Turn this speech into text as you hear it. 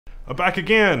I'm back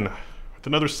again with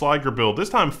another Sliger build, this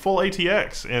time full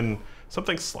ATX and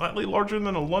something slightly larger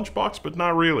than a lunchbox, but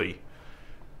not really.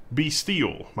 Be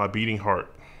Steel, my beating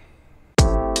heart.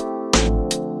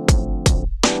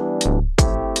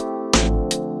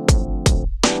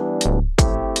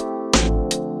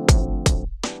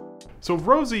 So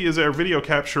Rosie is our video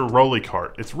capture rolly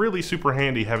cart. It's really super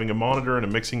handy having a monitor and a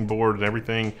mixing board and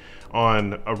everything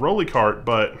on a rolly cart,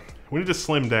 but we need to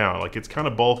slim down. Like, it's kind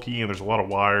of bulky and there's a lot of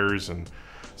wires and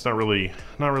it's not really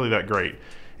that great.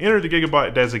 Enter the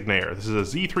Gigabyte designator. This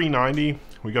is a Z390.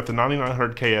 We got the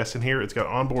 9900 KS in here. It's got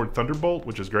onboard Thunderbolt,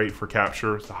 which is great for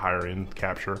capture. It's a higher end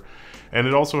capture. And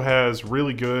it also has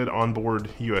really good onboard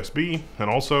USB and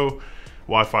also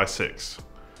Wi-Fi 6.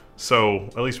 So,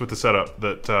 at least with the setup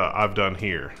that I've done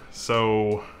here.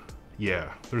 So,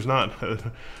 yeah, there's not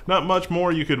much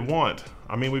more you could want.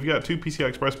 I mean, we've got two PCI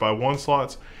Express by 1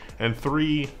 slots and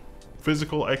 3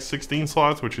 physical X16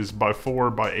 slots, which is by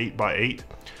 4 by 8 by 8.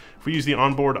 If we use the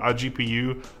onboard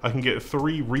iGPU, I can get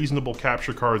 3 reasonable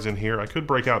capture cards in here. I could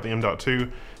break out the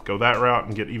M.2, go that route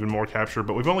and get even more capture,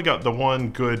 but we've only got the one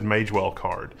good Magewell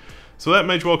card. So that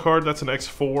Magewell card, that's an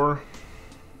X4.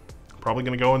 Probably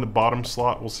going to go in the bottom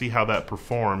slot. We'll see how that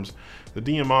performs. The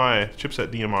DMI,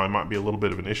 chipset DMI, might be a little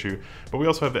bit of an issue, but we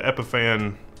also have the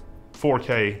Epiphan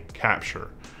 4K capture.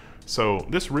 So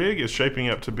this rig is shaping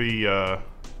up to be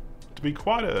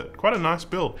quite a nice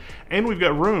build, and we've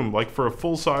got room like for a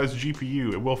full-size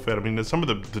GPU. It will fit. I mean, some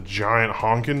of the giant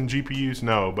honking GPUs,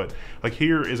 no, but like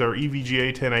here is our EVGA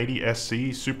 1080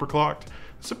 SC super clocked.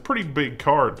 It's a pretty big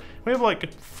card. We have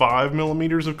like 5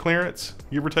 millimeters of clearance,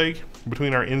 give or take,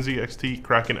 between our NZXT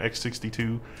Kraken X62,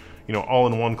 you know,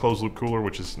 all-in-one closed-loop cooler,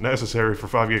 which is necessary for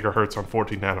 5 gigahertz on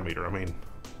 14 nanometer. I mean,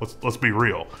 let's be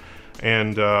real,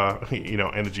 and you know,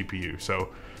 and the GPU. So,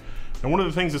 and one of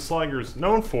the things that Sliger is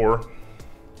known for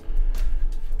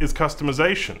is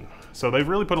customization. So they've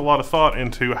really put a lot of thought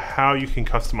into how you can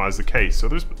customize the case. So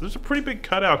there's a pretty big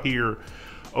cutout here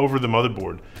over the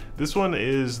motherboard. This one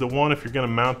is the one if you're going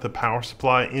to mount the power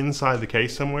supply inside the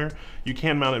case somewhere. You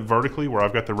can mount it vertically where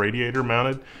I've got the radiator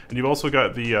mounted, and you've also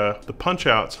got the punch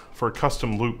outs for a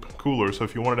custom loop cooler. So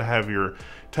if you wanted to have your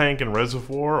tank and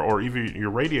reservoir or even your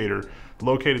radiator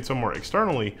located somewhere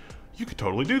externally, you could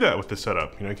totally do that with this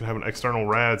setup. You know, you can have an external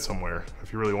rad somewhere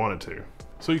if you really wanted to.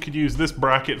 So you could use this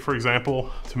bracket, for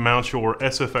example, to mount your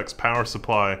SFX power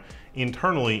supply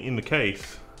internally in the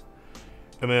case,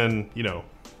 and then, you know,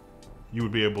 you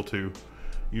would be able to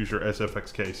use your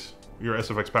SFX case, your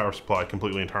SFX power supply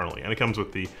completely internally. And it comes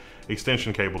with the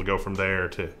extension cable to go from there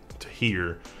to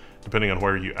here, depending on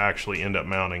where you actually end up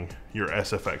mounting your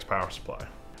SFX power supply.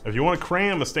 If you want to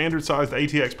cram a standard sized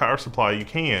ATX power supply, you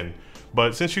can,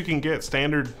 but since you can get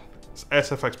standard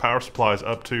SFX power supplies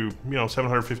up to, you know,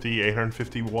 750,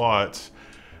 850 watts,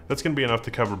 that's going to be enough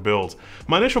to cover builds.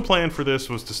 My initial plan for this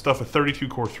was to stuff a 32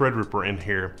 core Threadripper in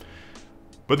here.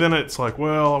 But then it's like,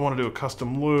 well, I want to do a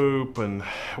custom loop, and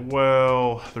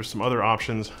well, there's some other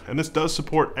options. And this does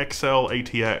support XL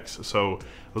ATX, so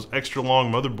those extra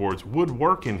long motherboards would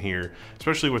work in here,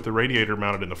 especially with the radiator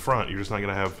mounted in the front. You're just not going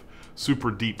to have super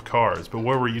deep cards. But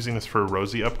where we're using this for a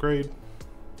Rosie upgrade,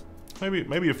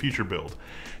 maybe a future build.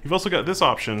 You've also got this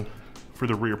option for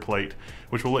the rear plate,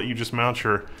 which will let you just mount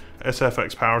your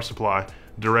SFX power supply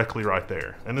directly right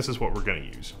there. And this is what we're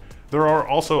going to use. There are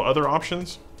also other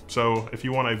options. So if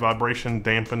you want a vibration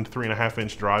dampened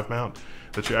 3.5-inch drive mount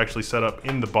that you actually set up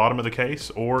in the bottom of the case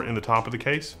or in the top of the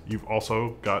case, you've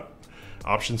also got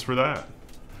options for that.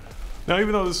 Now,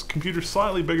 even though this computer's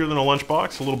slightly bigger than a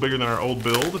lunchbox, a little bigger than our old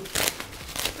build,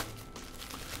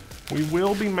 we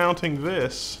will be mounting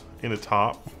this in the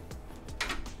top.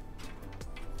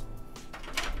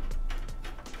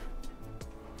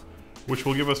 Which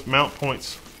will give us mount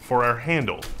points for our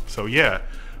handle. So yeah,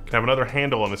 have another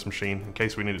handle on this machine in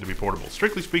case we need it to be portable.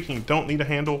 Strictly speaking, you don't need a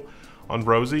handle on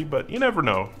Rosie, but you never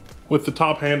know. With the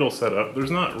top handle set up,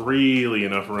 there's not really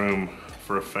enough room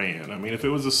for a fan. I mean, if it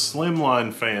was a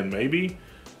slimline fan, maybe,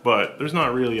 but there's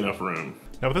not really enough room.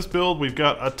 Now with this build, we've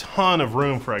got a ton of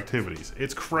room for activities.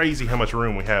 It's crazy how much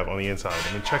room we have on the inside.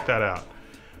 I mean, check that out.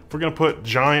 If we're gonna put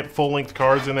giant full-length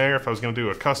cards in there, if I was gonna do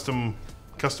a custom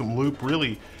loop,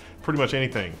 really pretty much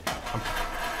anything.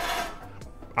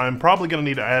 I'm probably going to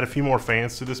need to add a few more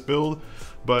fans to this build,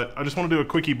 but I just want to do a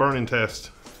quickie burn-in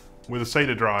test with a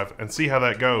SATA drive and see how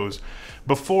that goes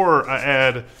before I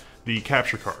add the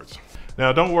capture cards.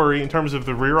 Now don't worry, in terms of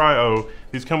the rear I/O,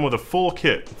 these come with a full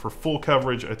kit for full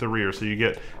coverage at the rear. So you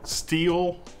get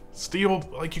steel,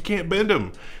 like you can't bend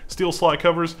them, steel slide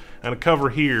covers, and a cover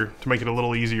here to make it a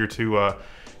little easier to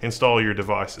install your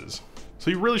devices. So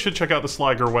you really should check out the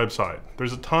Sliger website.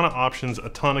 There's a ton of options, a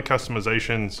ton of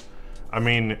customizations. I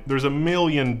mean, there's a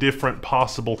million different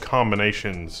possible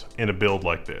combinations in a build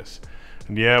like this.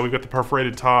 And yeah, we've got the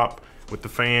perforated top with the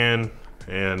fan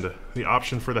and the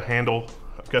option for the handle.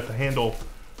 I've got the handle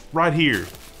right here.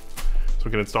 So we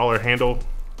can install our handle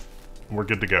and we're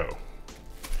good to go.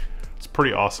 It's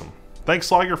pretty awesome. Thanks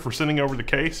Sliger for sending over the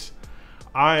case.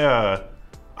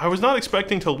 I was not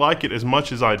expecting to like it as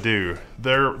much as I do.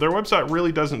 Their website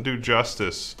really doesn't do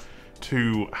justice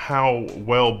to how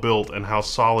well built and how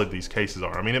solid these cases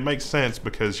are. I mean, it makes sense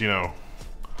because, you know,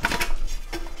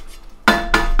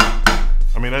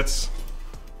 I mean, that's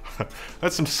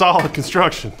some solid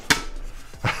construction.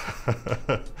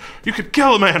 You could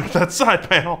kill a man with that side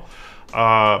panel.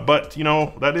 But, you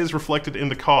know, that is reflected in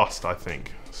the cost, I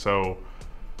think. So,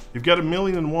 you've got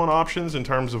 1,000,001 options in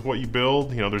terms of what you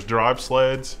build. You know, there's drive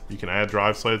sleds. You can add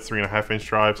drive sleds, 3.5-inch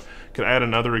drives. You can add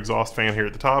another exhaust fan here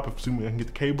at the top, assuming I can get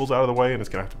the cables out of the way, and it's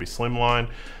gonna have to be slimline.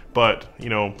 But, you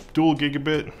know, dual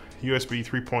gigabit, USB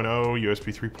 3.0,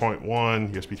 USB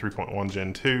 3.1, USB 3.1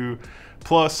 Gen 2,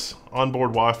 plus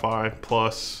onboard Wi-Fi,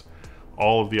 plus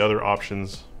all of the other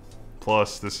options.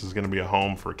 Plus, this is gonna be a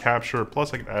home for capture.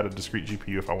 Plus, I can add a discrete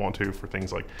GPU if I want to for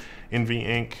things like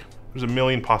NVEnc. There's a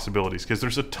million possibilities because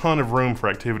there's a ton of room for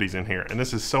activities in here, and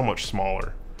this is so much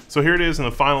smaller. So here it is in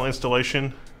the final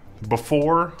installation,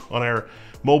 before on our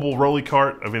mobile rolly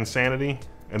cart of insanity,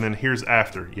 and then here's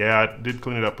after. Yeah, I did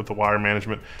clean it up with the wire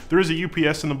management. There is a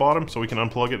UPS in the bottom, so we can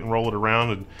unplug it and roll it around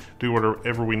and do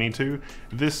whatever we need to.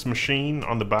 This machine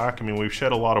on the back, I mean, we've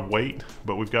shed a lot of weight,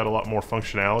 but we've got a lot more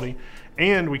functionality.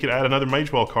 And we could add another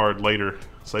Magewell card later,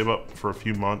 save up for a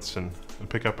few months and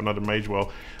pick up another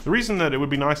Magewell. The reason that it would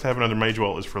be nice to have another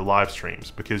Magewell is for live streams,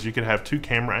 because you could have 2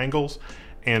 camera angles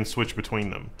and switch between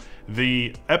them.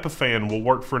 The Epiphan will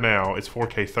work for now. It's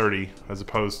 4K 30 as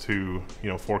opposed to, you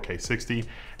know, 4K 60.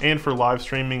 And for live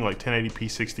streaming, like 1080p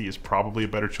 60 is probably a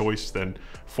better choice than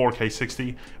 4K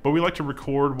 60. But we like to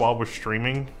record while we're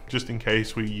streaming, just in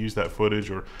case we use that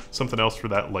footage or something else for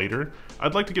that later.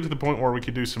 I'd like to get to the point where we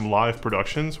could do some live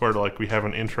productions where like we have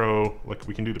an intro, like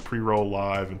we can do the pre-roll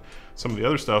live and some of the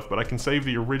other stuff, but I can save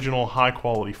the original high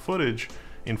quality footage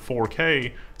in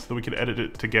 4K so that we could edit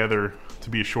it together to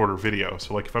be a shorter video.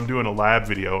 So like if I'm doing a lab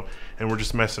video and we're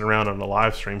just messing around on a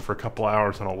live stream for a couple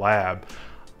hours on a lab,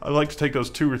 I like to take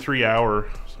those 2 or 3 hours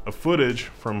of footage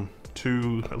from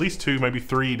at least 2, maybe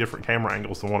 3 different camera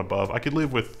angles, the one above. I could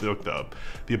live with the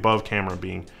above camera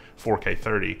being 4K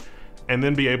 30 and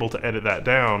then be able to edit that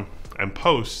down and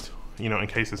post, you know, in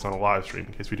case it's on a live stream,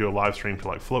 in case we do a live stream to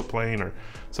like float plane or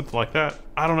something like that.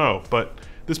 I don't know, but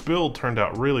this build turned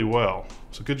out really well.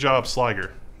 So good job,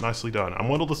 Sliger. Nicely done. I'm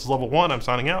Wendell, this is Level 1. I'm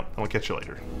signing out, and we'll catch you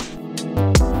later.